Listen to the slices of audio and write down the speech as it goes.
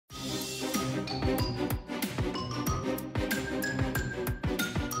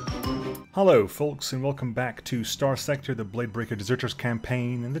Hello folks, and welcome back to Starsector, the Bladebreaker Deserters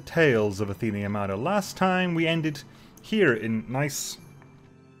campaign, and the Tales of Athena Yamada. Last time we ended here in nice,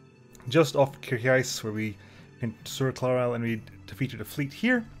 just off Kirkais, where we went to Sur-Claral and we defeated a fleet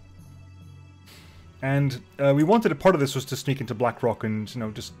here. And we wanted, a part of this was to sneak into Blackrock and,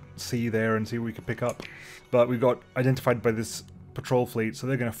 just see there and see what we could pick up. But we got identified by this patrol fleet, so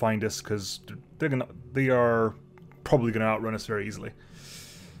they're going to find us, because they are probably going to outrun us very easily.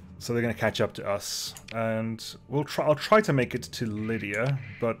 So they're going to catch up to us, and I'll try to make it to Lydia,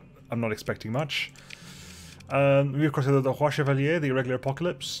 but I'm not expecting much. We of course have the Roi Chevalier, the irregular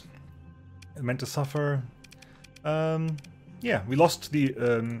apocalypse, meant to suffer. Yeah, we lost the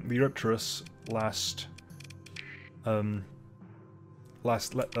Eurypterus last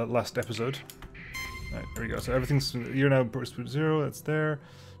episode. Right, there we go. So everything's, you're now burst 0. That's there.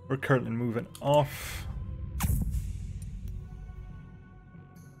 We're currently moving off.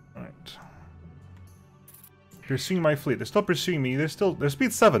 Pursuing my fleet. They're still pursuing me. They're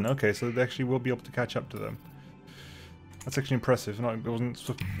speed 7. Okay, so they actually will be able to catch up to them. That's actually impressive. I wasn't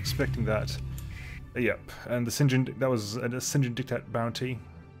expecting that. Yep, and the Sinjin, that was a Sinjin Dictat bounty.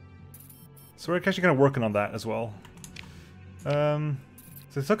 So we're actually kind of working on that as well. So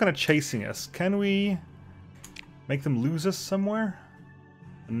they're still kind of chasing us. Can we make them lose us somewhere?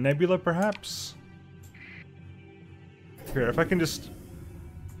 A nebula, perhaps? Here, if I can just...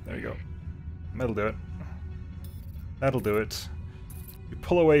 There we go. That'll do it. That'll do it. We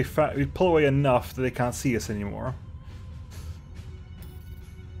pull away enough that they can't see us anymore.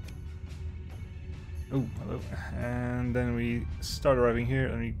 Oh, hello. And then we start arriving here,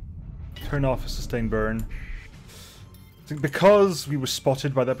 and we turn off a sustained burn. I think because we were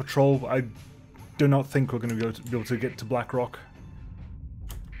spotted by that patrol, I do not think we're going to be able to get to Blackrock.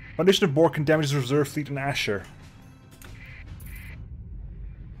 Foundation of Borkin damages reserve fleet in Asher.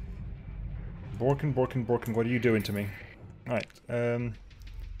 Borkin, what are you doing to me? Alright,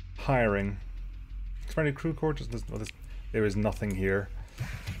 hiring. Expanded crew quarters, there is nothing here.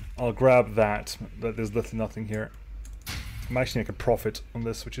 I'll grab that, but there's literally nothing here. I'm actually making a profit on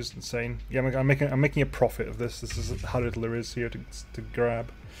this, which is insane. Yeah, I'm making a profit of this. This is how little there is here to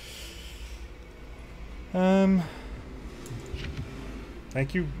grab. Thank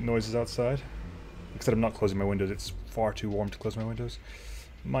you, noises outside. Except I'm not closing my windows, it's far too warm to close my windows.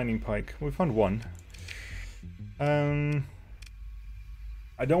 Mining pike. We found one. I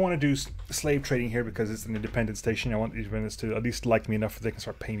don't want to do slave trading here because it's an independent station. I want these independents to at least like me enough that they can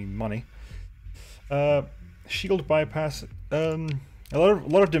start paying me money. Shield bypass. A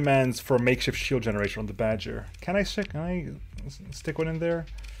lot of demands for a makeshift shield generator on the Badger. Can I stick one in there?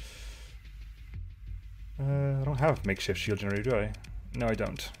 I don't have a makeshift shield generator, do I? No, I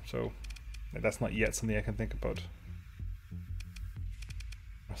don't. So that's not yet something I can think about.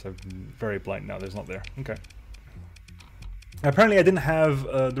 So I'm very blind now, there's not there. Okay. Apparently I didn't have,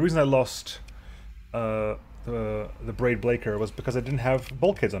 the reason I lost the Braid Blaker was because I didn't have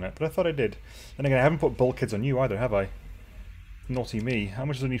bulkheads on it, but I thought I did. Then again, I haven't put bulkheads on you either, have I? Naughty me. How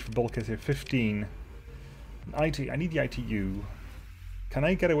much do I need for bulkheads here? 15. I need the ITU. Can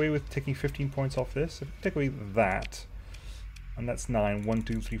I get away with taking 15 points off this? If I take away that, and that's 9. 1,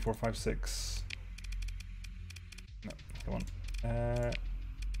 2, 3, 4, 5, 6. No, come on.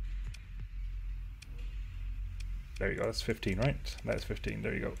 There you go, that's 15, right? That's 15,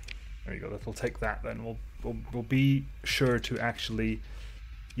 there you go. There you go, we'll take that then. We'll be sure to actually...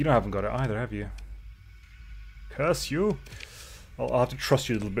 You haven't got it either, have you? Curse you! I'll have to trust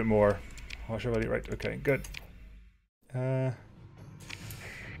you a little bit more. Oh, right, okay, good.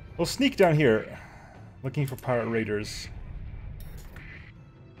 We'll sneak down here, looking for pirate raiders.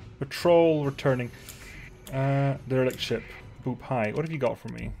 Patrol returning. Derelict ship. Boop, hi. What have you got for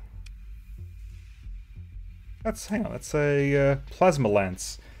me? Hang on, that's a plasma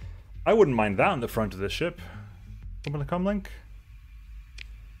lance. I wouldn't mind that on the front of the ship. Comlink?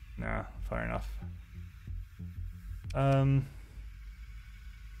 Nah, fair enough.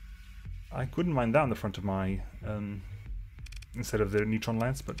 I couldn't mind that on the front of my, instead of the neutron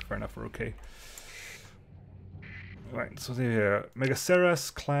lance, but fair enough, we're okay. Right, so here,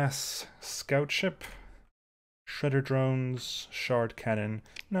 Megaceras class scout ship. Shredder drones, shard cannon.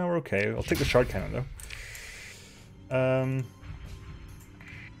 No, we're okay. I'll take the shard cannon though.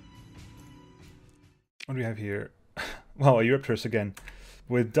 What do we have here? Wow, a Eurypterus again,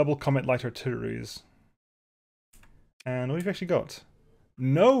 with double comet light artilleries. And what have you actually got?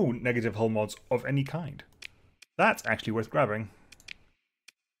 No negative hull mods of any kind. That's actually worth grabbing.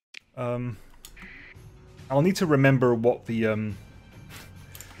 I'll need to remember what the other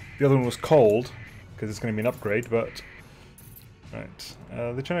one was called, because it's going to be an upgrade, but Right.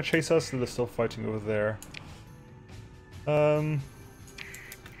 They're trying to chase us, and they're still fighting over there.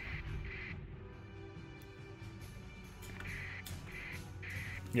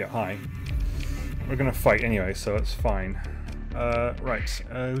 Yeah, hi. We're gonna fight anyway, so it's fine. Right,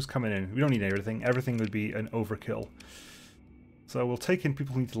 who's coming in? We don't need everything. Everything would be an overkill. So we'll take in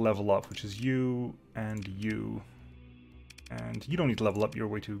people who need to level up, which is you and you. And you don't need to level up, you're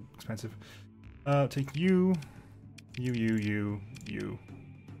way too expensive. Take you, you.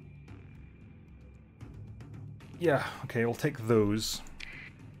 Yeah, okay, we'll take those.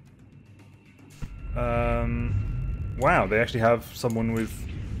 Wow, they actually have someone with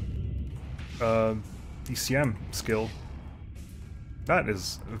ECM skill. That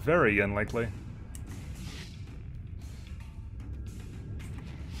is very unlikely.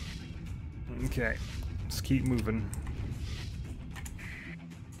 Okay, let's keep moving.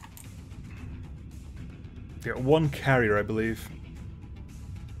 Got one carrier, I believe.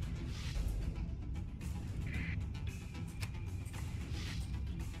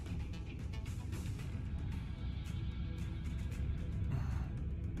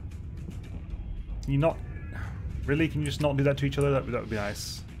 Can you not... Really? Can you just not do that to each other? That would be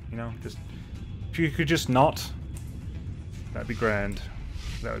nice. You know? Just... If you could just not... That'd be grand.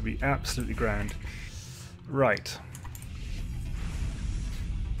 That would be absolutely grand. Right.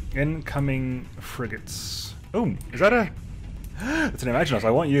 Incoming frigates. Oh, is that a... It's an Imaginos.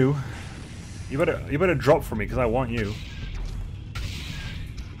 I want you. You better drop for me, because I want you.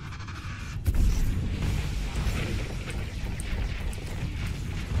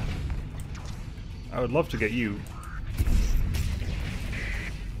 I would love to get you.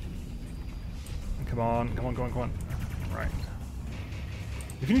 Come on, come on, come on, come on. Right.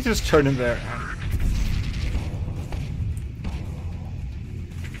 If you need to just turn in there.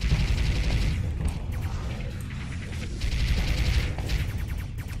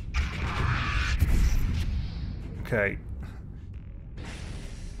 Okay.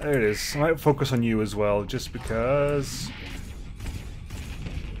 There it is. I might focus on you as well, just because...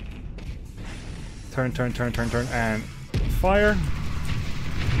 Turn, and fire.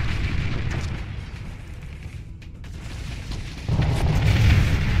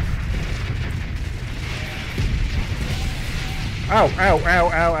 Ow, ow, ow,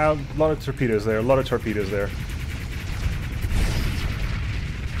 ow, ow. A lot of torpedoes there, a lot of torpedoes there.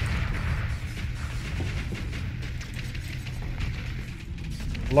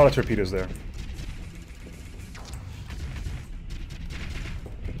 A lot of torpedoes there.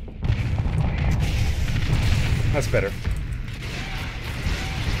 That's better.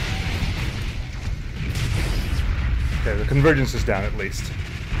 Okay, the convergence is down at least.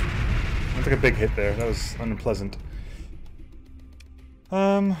 I took a big hit there. That was unpleasant.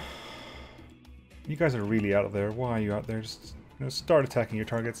 You guys are really out of there. Why are you out there? Just start attacking your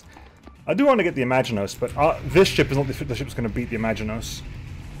targets. I do want to get the Imaginos, but this ship is not the ship that's going to beat the Imaginos.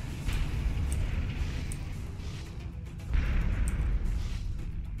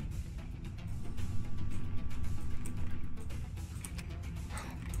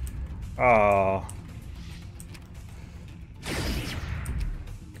 Ah.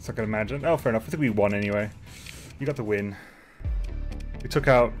 It's not gonna imagine. Oh, fair enough. I think we won anyway. You got the win. We took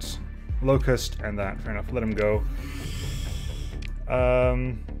out Locust and that. Fair enough. Let him go. Got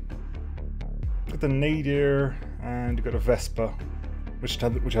the Nadir and you got a Vespa, which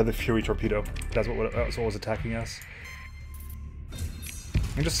had the Fury torpedo. That's what was attacking us.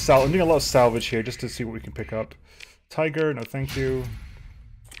 I'm doing a lot of salvage here just to see what we can pick up. Tiger, no thank you.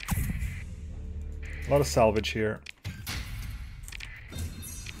 A lot of salvage here.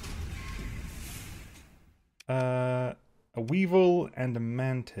 A Weevil and a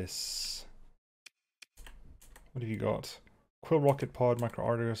Mantis. What have you got? Quill Rocket Pod, Micro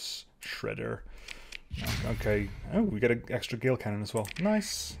Argus, Shredder. Okay. Oh, we get an extra Gale Cannon as well.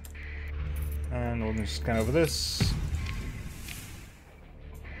 Nice. And we'll just scan over this.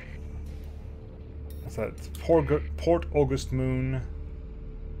 What's that? Port August Moon.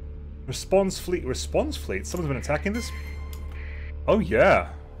 Response fleet. Response fleet? Someone's been attacking this? Oh yeah.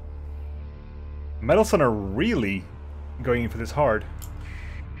 Metal Sun are really going in for this hard.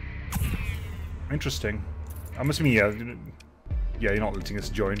 Interesting. I'm assuming, yeah, you're not letting us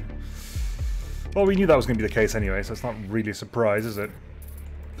join. Well, we knew that was going to be the case anyway, so it's not really a surprise, is it?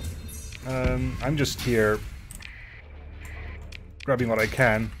 I'm just here grabbing what I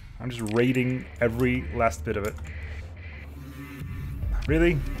can. I'm just raiding every last bit of it.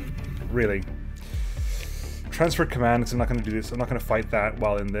 Really? Really. Transfer commands, I'm not going to do this. I'm not going to fight that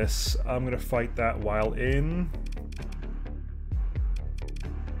while in this. I'm going to fight that while in...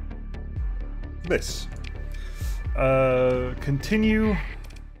 this. Continue.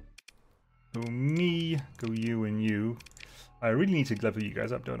 Go me, go you and you. I really need to level you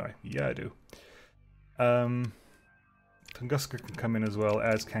guys up, don't I? Yeah, I do. Tunguska can come in as well,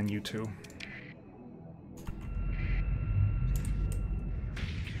 as can you two.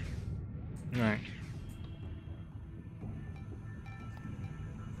 Right.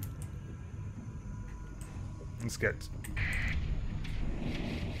 Let's get...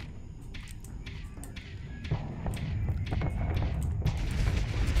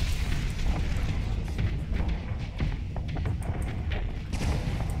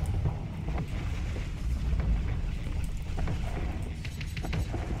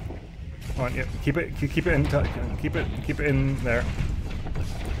 Come on, yeah, keep it in there.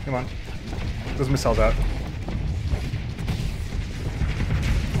 Come on. Those missiles out.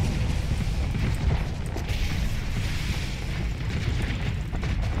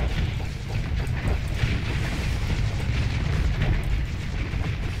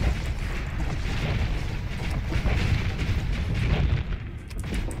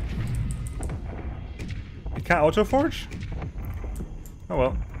 You can't auto forge? Oh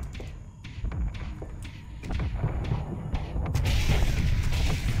well.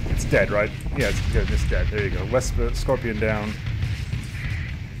 Dead, right? Yeah, it's good. It's dead. There you go. West Scorpion down.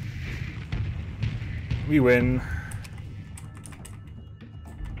 We win.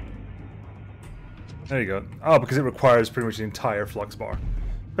 There you go. Oh, because it requires pretty much the entire flux bar.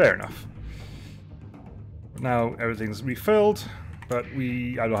 Fair enough. Now everything's refilled, but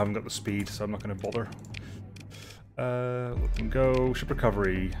I haven't got the speed, so I'm not going to bother. Let them go. Ship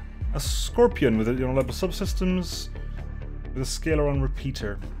recovery. A Scorpion with level subsystems with a scalar on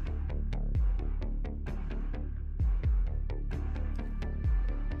repeater.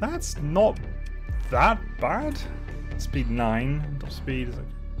 That's not that bad. Speed 9. Top speed is like...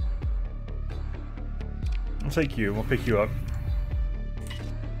 I'll take you. We'll pick you up.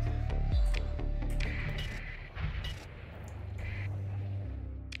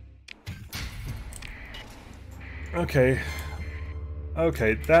 Okay.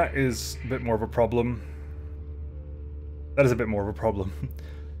 Okay, that is a bit more of a problem. That is a bit more of a problem.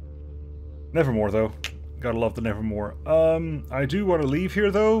 Nevermore, though. Gotta love the Nevermore. I do want to leave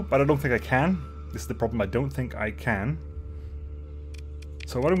here though, but I don't think I can. This is the problem, I don't think I can.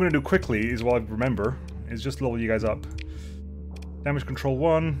 So what I'm going to do quickly is, while I remember, is just level you guys up. Damage control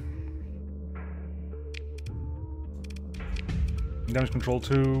 1. Damage control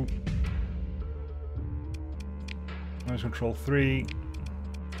 2. Damage control 3.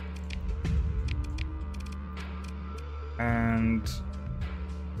 And...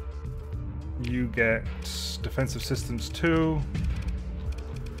 you get defensive systems 2.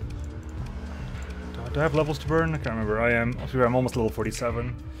 Do I have levels to burn? I can't remember. I'm almost level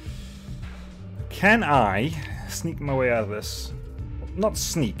 47. Can I sneak my way out of this? Not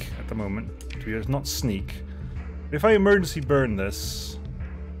sneak at the moment. To be honest, not sneak. If I emergency burn this,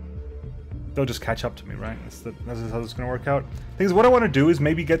 they'll just catch up to me, right? That's how this is going to work out. Thing is, what I want to do is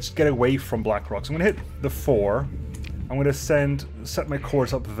maybe get away from Blackrock. So I'm going to hit the 4. I'm going to set my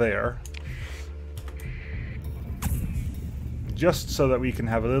course up there. Just so that we can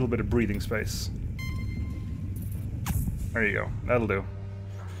have a little bit of breathing space. There you go. That'll do.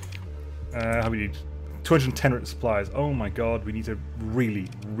 How we need 210 supplies. Oh my god, we need to really,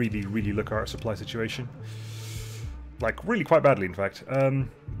 really, really look at our supply situation. Like, really quite badly, in fact.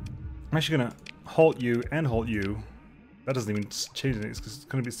 I'm actually gonna halt you and halt you. That doesn't even change anything.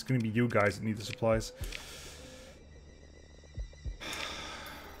 It's gonna be you guys that need the supplies.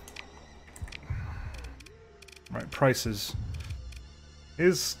 Right, prices.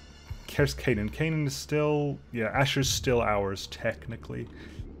 Here's Kanan. Kanan is still... yeah, Asher's still ours, technically.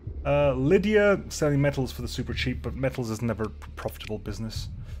 Lydia, selling metals for the super cheap, but metals is never profitable business.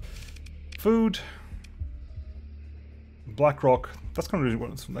 Food. Blackrock. That's kind of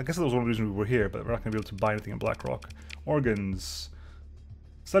reason, I guess that was one of the reasons we were here, but we're not going to be able to buy anything in Blackrock. Organs.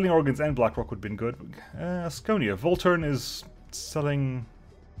 Selling organs and Blackrock would have been good. Asconia. Volturn is selling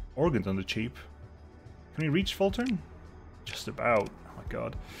organs on the cheap. Can we reach Volturn? Just about. Oh my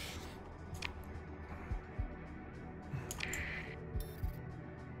god.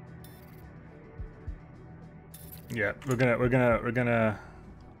 Yeah, we're gonna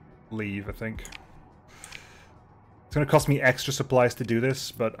leave, I think. It's gonna cost me extra supplies to do this,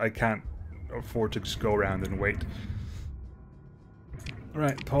 but I can't afford to just go around and wait.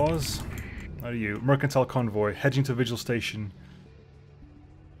 Alright, pause. How are you? Mercantile convoy, hedging to Vigil Station.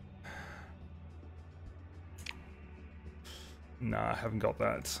 Nah, I haven't got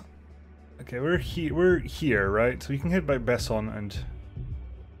that. Okay, we're here, right? So you can hit by Besson and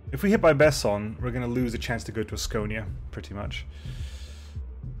If we hit by Besson, we're going to lose a chance to go to Asconia, pretty much.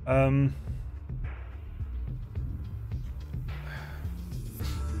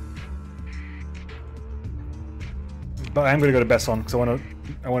 But I'm going to go to Besson because I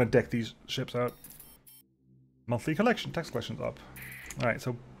want to deck these ships out. Monthly collection, tax collection's up. All right,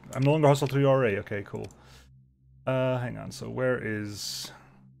 so I'm no longer hostile to the RA. Okay, cool. Hang on. So where is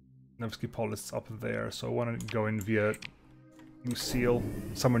Nevsky Polis? Up there. So I want to go in via Lucille,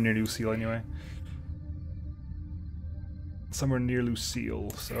 somewhere near Lucille anyway. Somewhere near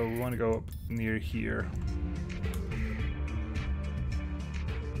Lucille. So we want to go up near here.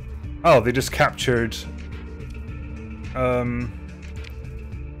 Oh, they just captured. I'm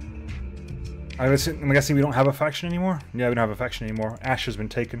guessing we don't have a faction anymore? Yeah, we don't have a faction anymore. Ash has been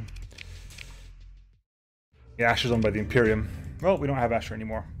taken. Yeah, Ash is owned by the Imperium. Well, we don't have Asher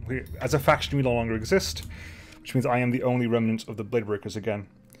anymore. As a faction, we no longer exist, which means I am the only remnant of the Bladebreakers again.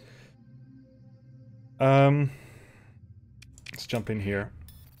 Let's jump in here.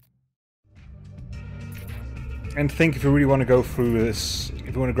 And think if we really want to go through this,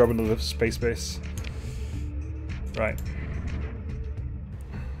 if we want to grab another space base. Right.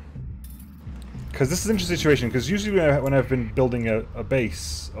 Because this is an interesting situation, because usually when I've been building a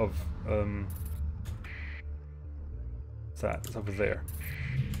base of... what's that? It's over there.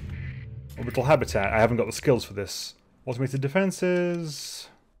 Orbital habitat. I haven't got the skills for this. Automated defenses...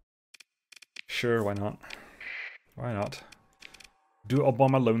 Sure, why not? Why not? Do it all by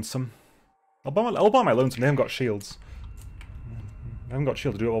my lonesome. All by my lonesome. They haven't got shields. They haven't got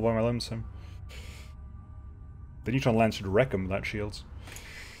shields. Do it all by my lonesome. The neutron lance should wreck them without shields.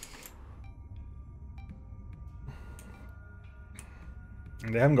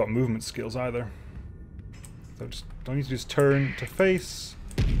 And they haven't got movement skills either. So just don't need to just turn to face.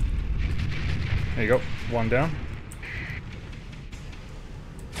 There you go. One down.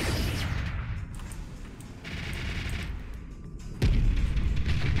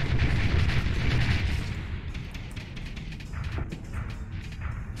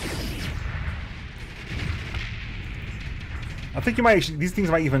 I think you might actually, these things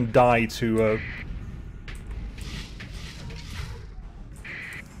might even die to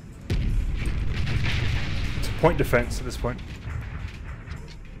point defense at this point.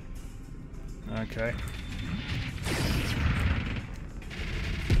 Okay.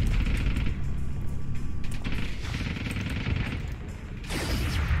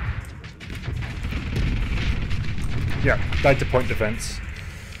 Yeah, died to point defense.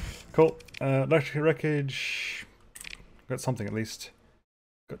 Cool. Electric wreckage. Got something at least.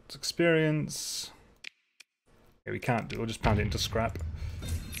 Got experience. Yeah, we can't do. We'll just pound it into scrap.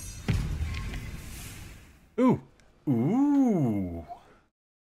 Ooh, ooh.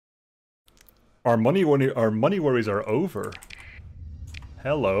 Our money worries are over.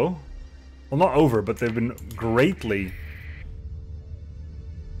 Hello. Well, not over, but they've been greatly.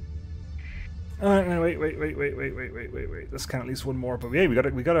 Wait. Let's count at least one more. But yeah, we got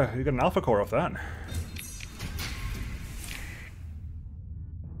an alpha core off that.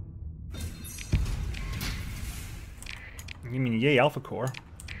 You mean yay, alpha core?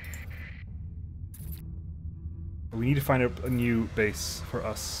 We need to find a new base for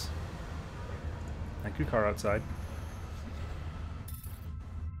us. Thank you, car outside.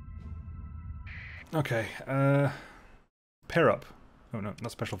 Okay, pair up. Oh no,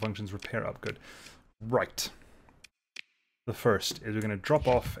 not special functions, repair up, good. Right. The first is we're going to drop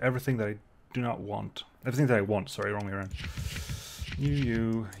off everything that I do not want. Everything that I want, sorry, wrong way around.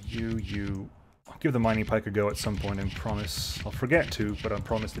 You. I'll give the mining pike a go at some point and promise. I'll forget to, but I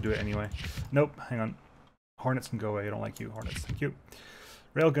promise to do it anyway. Nope, hang on. Hornets can go away. I don't like you, Hornets. Thank you.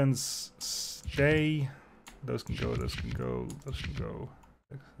 Railguns, stay. Those can go, those can go, those can go.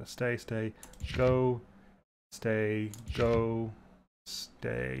 Stay. Go. Stay. Go.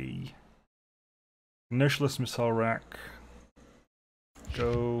 Stay. Inertialist missile rack.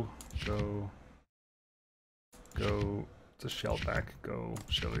 Go. It's a shell back. Go.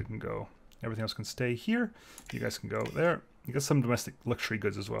 Shell can go. Everything else can stay here. You guys can go there. You got some domestic luxury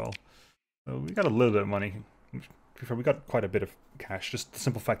goods as well. So we got a little bit of money. We got quite a bit of cash. Just the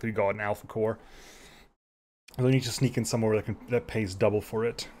simple fact that we got an alpha core. I need to sneak in somewhere that pays double for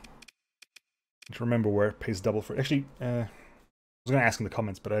it. To remember where it pays double for it. Actually, I was going to ask in the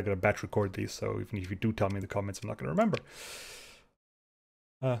comments, but I got to batch record these, so even if you do tell me in the comments, I'm not going to remember.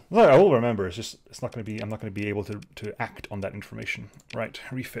 Well, I will remember. It's just I'm not going to be able to act on that information. Right,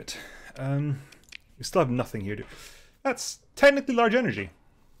 refit. We still have nothing here. That's technically large energy.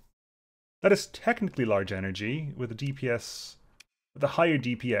 That is technically large energy with a DPS, with a higher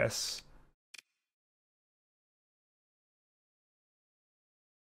DPS.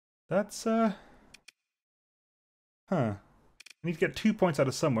 That's, huh. I need to get 2 points out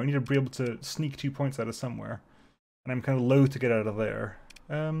of somewhere. I need to be able to sneak 2 points out of somewhere. And I'm kind of loath to get out of there.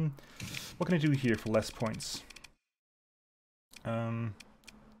 What can I do here for less points? That's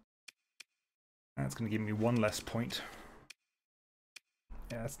going to give me 1 less point.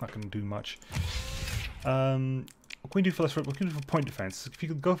 Yeah, that's not going to do much. What can we do for less? What can we do for point defense? If you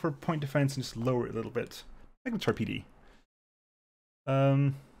could go for point defense and just lower it a little bit. Magnetar PD.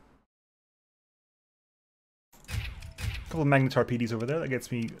 A couple of Magnetar PDs over there. That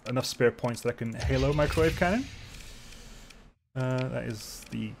gets me enough spare points that I can halo microwave cannon. That is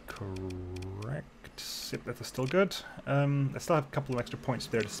the correct. Yep, that's still good. I still have a couple of extra points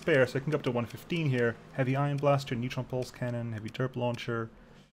there to spare, so I can go up to 115 here. Heavy ion blaster, neutron pulse cannon, heavy derp launcher.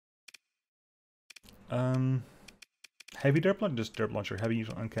 Heavy derp launcher, just derp launcher. Heavy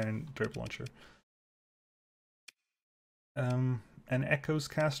neutron cannon, derp launcher. An echoes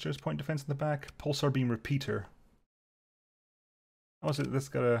caster's point defense in the back. Pulsar beam repeater. Oh, so this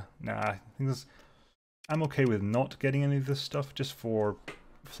got a nah. I think this. I'm okay with not getting any of this stuff just for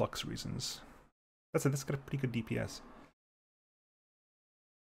flux reasons. That's it. This got a pretty good DPS.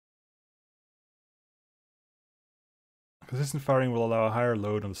 Consistent firing will allow a higher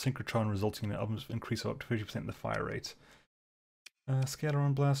load on the synchrotron, resulting in an increase of up to 50% in the fire rate.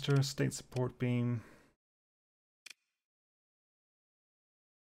 Scatteron blaster, state support beam.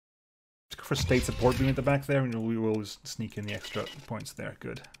 Let's go for state support beam at the back there, and we will just sneak in the extra points there.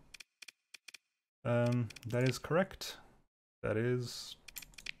 Good. That is correct. That is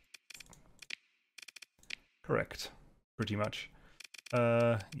correct. Pretty much.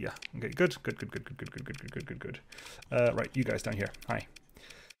 Yeah. Okay. Good. Good. Right. You guys down here. Hi.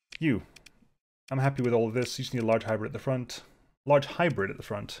 You. I'm happy with all of this. You just need a large hybrid at the front. Large hybrid at the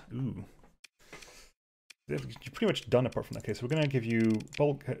front. Ooh. You're pretty much done apart from that case. We're gonna give you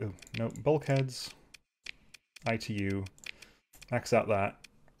bulkheads. ITU. Max out that.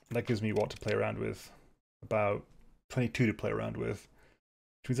 That gives me what to play around with. About 22 to play around with.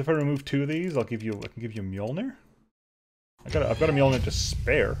 Which means if I remove 2 of these, I can give you a Mjolnir. I've got a Mjolnir to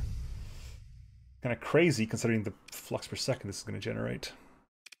spare. Kind of crazy considering the flux per second this is going to generate.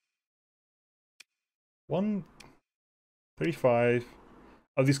 135.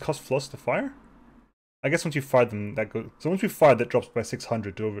 Oh, these cost flux to fire? I guess once you fire them, that goes. So once we fire, that drops by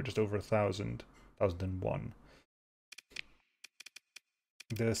 600 to just over 1,000. 1,001.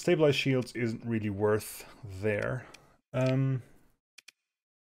 The stabilized shields isn't really worth there. Okay,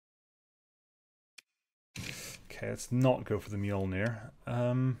 let's not go for the Mjolnir.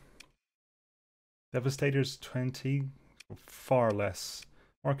 Devastator's 20, far less.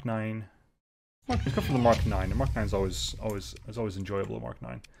 Mark 9. Let's go for the Mark 9. The Mark 9 is always enjoyable. Mark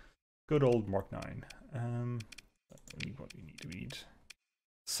 9. Good old Mark 9. What we need.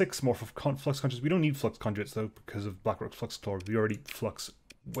 6 more for flux conduits. We don't need flux conduits though because of Blackrock's flux core. We already flux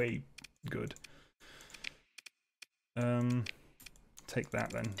way good. Take that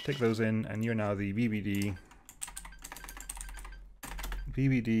then. Take those in, and you're now the BBD.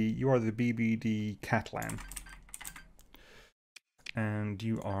 BBD. You are the BBD Catlan. And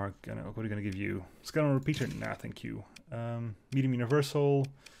you are gonna. What are we gonna give you? Skeleton repeater. Nah, thank you. Medium universal.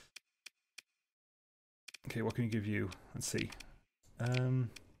 Okay, what can we give you? Let's see.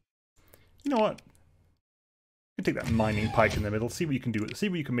 You know what? You can take that mining pike in the middle. See what you can do. See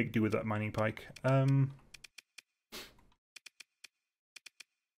what you can make do with that mining pike.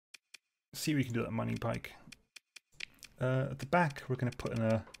 See what you can do with that mining pike. At the back, we're going to put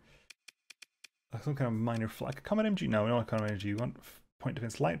in some kind of minor flag. Combat MG? No, we don't want combat MG. We want point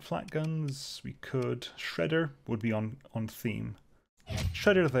defense. Light flat guns. We could. Shredder would be on theme.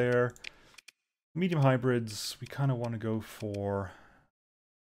 Shredder there. Medium hybrids. We kind of want to go for.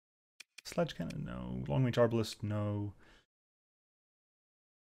 Sledge cannon, no. Long range arbalist, no.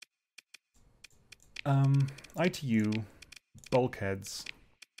 ITU, bulkheads.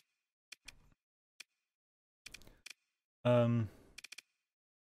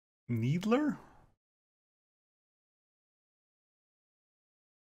 Needler?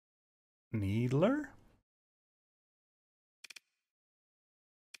 Needler?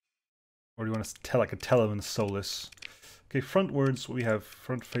 Or do you want to tell like a Telem and Solus? Okay, frontwards, we have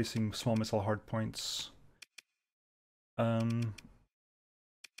front-facing small missile hardpoints. A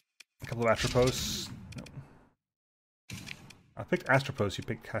couple of Atropos. No. I picked Astropos, you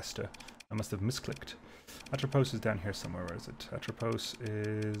picked Casta. I must have misclicked. Atropos is down here somewhere. Where is it? Atropos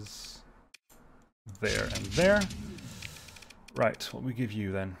is there and there. Right, what we give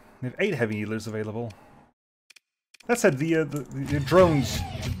you then? We have 8 heavy needlers available. That said, the drones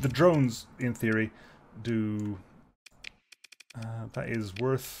in theory do. That is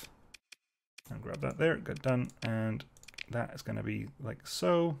worth And grab that there. Good, done. And that is going to be like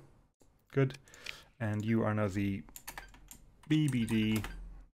so. Good. And you are now the BBD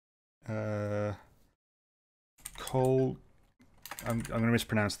Kol. I'm going to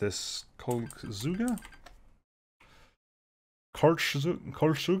mispronounce this. Kolsuga?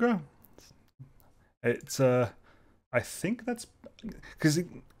 Kolsuga? It's I think that's because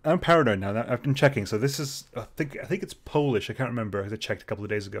I'm paranoid now. I've been checking, so this is I think it's Polish. I can't remember. I checked a couple of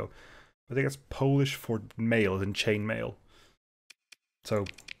days ago. I think it's Polish for mail and chain mail. So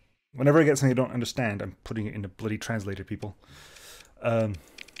whenever I get something I don't understand, I'm putting it in the bloody translator, people. Because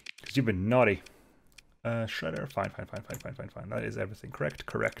you've been naughty. Shredder, fine. That is everything.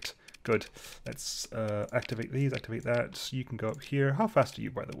 Correct. Good. Let's activate these, activate that. You can go up here. How fast are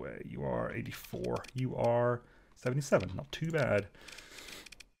you, by the way? You are 84. You are 77. Not too bad.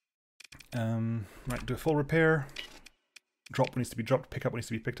 Right, do a full repair. Drop what needs to be dropped. Pick up what needs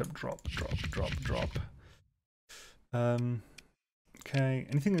to be picked up. Drop. Okay.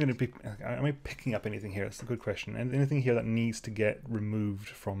 Anything I'm going to be... Am I picking up anything here? That's a good question. And anything here that needs to get removed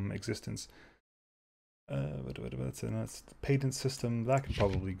from existence? That's the patent system. That could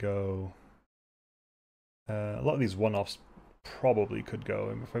probably go. A lot of these one-offs probably could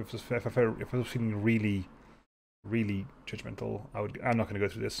go. If I was feeling really judgmental, I'm not going to go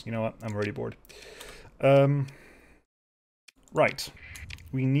through this. You know what? I'm already bored. Right.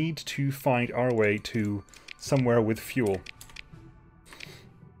 We need to find our way to somewhere with fuel.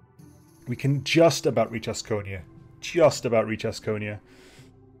 We can just about reach Asconia.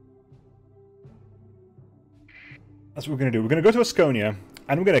 That's what we're going to do. We're going to go to Asconia,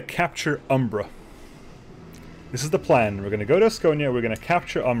 and we're going to capture Umbra. This is the plan. We're going to go to Asconia, we're going to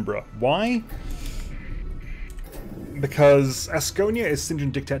capture Umbra. Why? Because Asconia is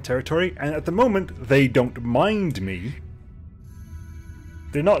Sinjin Dictat territory, and at the moment, they don't mind me.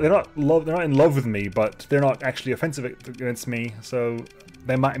 They're not in love with me, but they're not actually offensive against me, so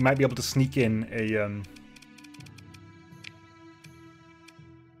they might be able to sneak in a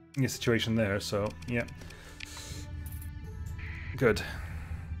situation there, so, yeah. Good.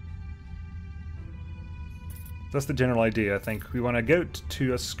 That's the general idea, I think. We want to go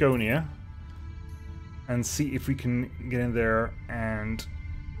to Asconia and see if we can get in there, and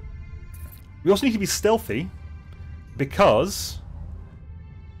we also need to be stealthy because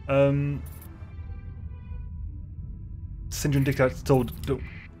Sinjin Dictat still don't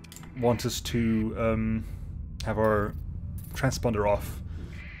want us to have our transponder off.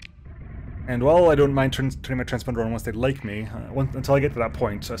 And while I don't mind turning my transponder on once they like me, until I get to that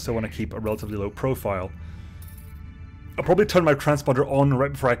point, I still want to keep a relatively low profile. I'll probably turn my transponder on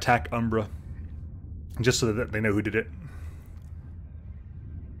right before I attack Umbra, just so that they know who did it.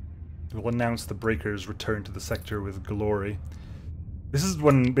 We'll announce the Breakers' return to the sector with glory. This is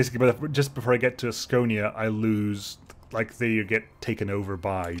when, basically, just before I get to Asconia, I lose, like, they get taken over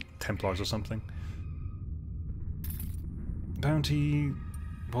by Templars or something. Bounty...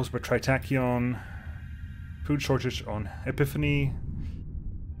 Imposed by Tritachyon, food shortage on Epiphany.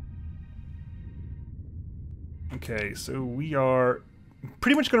 Okay, so we are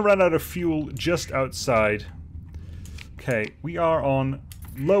pretty much going to run out of fuel just outside. Okay, we are on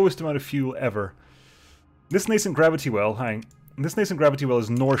lowest amount of fuel ever. This nascent gravity well, this nascent gravity well is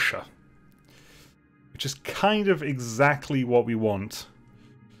Norsha, which is kind of exactly what we want.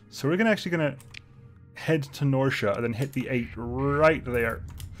 So we're actually going to head to Norsha and then hit the 8 right there.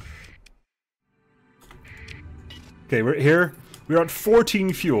 Okay, we're here. We're at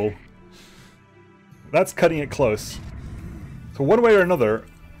 14 fuel. That's cutting it close. So one way or another...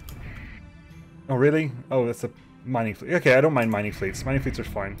 Oh, really? Oh, that's a mining fleet. Okay, I don't mind mining fleets. Mining fleets are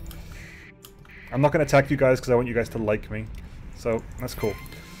fine. I'm not going to attack you guys because I want you guys to like me. So, that's cool.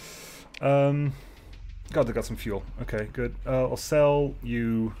 God, they got some fuel. Okay, good. I'll sell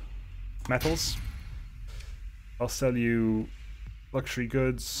you metals. I'll sell you luxury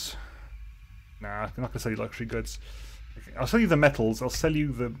goods. Nah, I'm not going to sell you luxury goods. Okay, I'll sell you the metals. I'll sell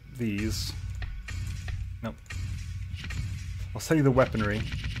you these. Nope. I'll sell you the weaponry.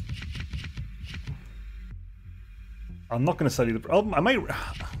 I'm not going to sell you the... I might...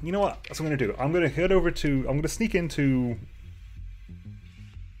 You know what? That's what I'm going to do. I'm going to head over to... I'm going to sneak into...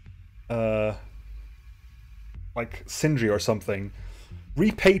 like, Sindri or something.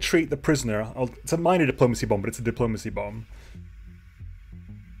 Repatriate the prisoner. It's a minor diplomacy bomb, but it's a diplomacy bomb.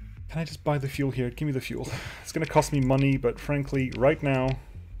 Can I just buy the fuel here? Give me the fuel. It's going to cost me money, but frankly, right now,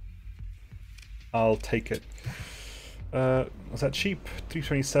 I'll take it. Was that cheap?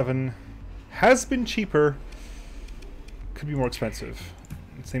 327. Has been cheaper. Could be more expensive.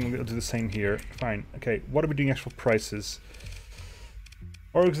 Same, I'll do the same here. Fine. Okay, what are we doing actual prices?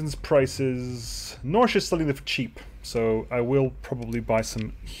 Origins prices. Norsh is selling them for cheap, so I will probably buy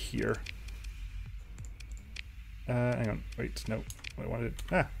some here. Hang on, wait, no. I wanted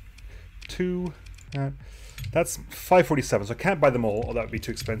two. That's 547, so I can't buy them all, or that would be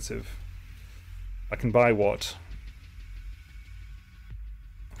too expensive. I can buy what?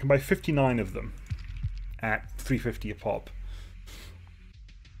 I can buy 59 of them at 350 a pop.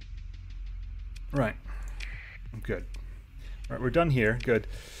 Right. Good. Right, we're done here. Good.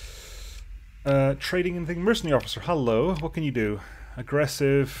 Trading and thing. Mercenary officer. Hello. What can you do?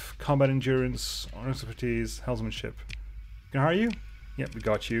 Aggressive, combat endurance, honor expertise, helmsmanship. Can I hire you? Yep, we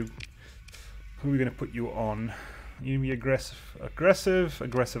got you. Who are we going to put you on? You can be aggressive, aggressive,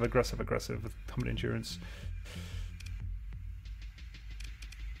 aggressive, aggressive, aggressive with combat endurance.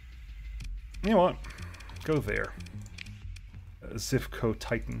 You know what? Go there. Zivco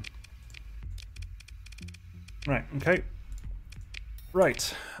Titan. Right, okay.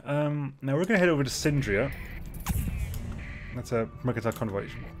 Right. Now we're going to head over to Syndria. That's a mercantile convoy.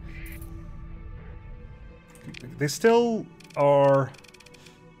 They still are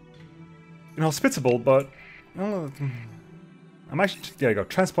inhospitable, but I'm actually, there you go,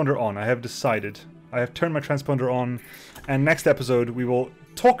 transponder on. I have decided. I have turned my transponder on, and next episode we will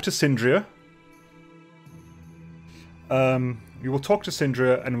talk to Syndria. We will talk to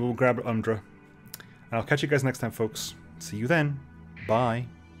Syndria and we will grab Umdra. And I'll catch you guys next time, folks. See you then. Bye.